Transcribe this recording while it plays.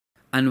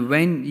And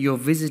when you're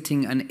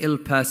visiting an ill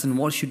person,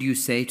 what should you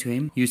say to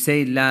him? You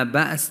say, La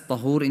ba'as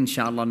tahur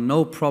inshallah,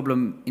 no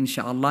problem,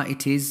 inshallah,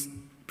 it is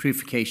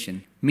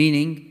purification.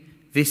 Meaning,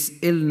 this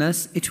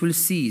illness, it will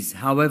cease.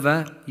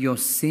 However, your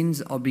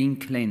sins are being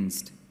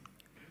cleansed.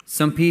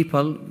 Some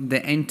people,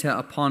 they enter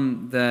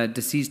upon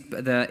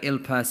the ill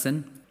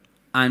person,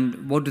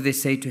 and what do they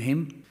say to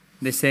him?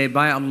 They say,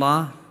 by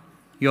Allah,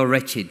 you're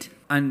wretched.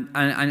 And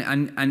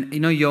you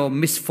know, you're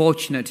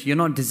misfortunate, you're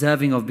not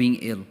deserving of being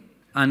ill.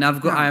 And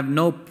I have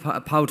no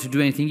power to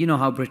do anything. You know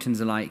how Britons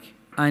are like.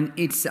 And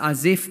it's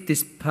as if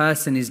this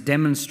person is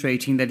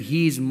demonstrating that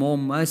he is more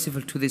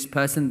merciful to this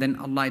person than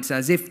Allah. It's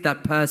as if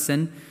that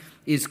person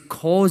is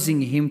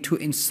causing him to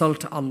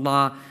insult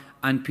Allah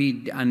and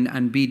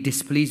be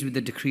displeased with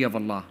the decree of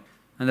Allah.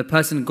 And the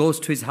person goes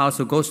to his house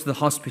or goes to the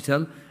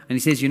hospital and he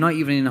says, you're not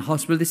even in a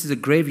hospital, this is a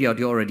graveyard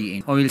you're already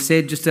in. Or he'll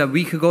say, just a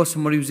week ago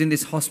somebody was in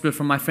this hospital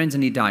from my friends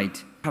and he died.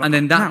 And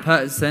then that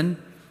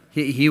person,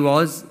 he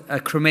was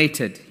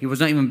cremated. He was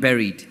not even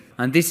buried.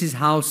 And this is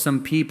how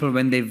some people,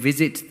 when they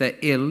visit the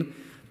ill,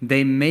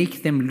 they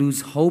make them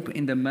lose hope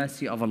in the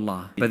mercy of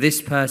Allah. But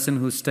this person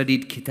who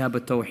studied Kitab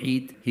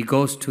al-Tawheed, he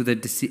goes to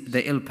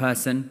the ill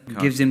person,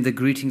 gives him the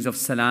greetings of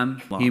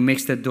salam. He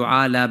makes the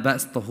dua, la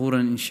ba's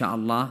tahuran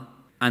insha'Allah.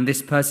 And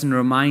this person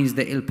reminds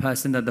the ill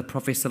person that the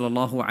Prophet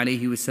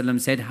ﷺ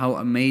said, how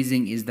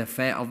amazing is the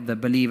fare of the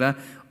believer.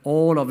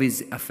 All of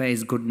his affair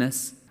is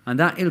goodness. And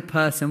that ill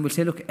person will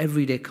say, look,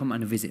 every day come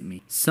and visit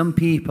me. Some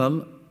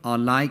people are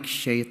like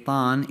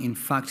shaitan, in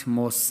fact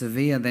more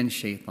severe than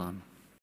shaitan.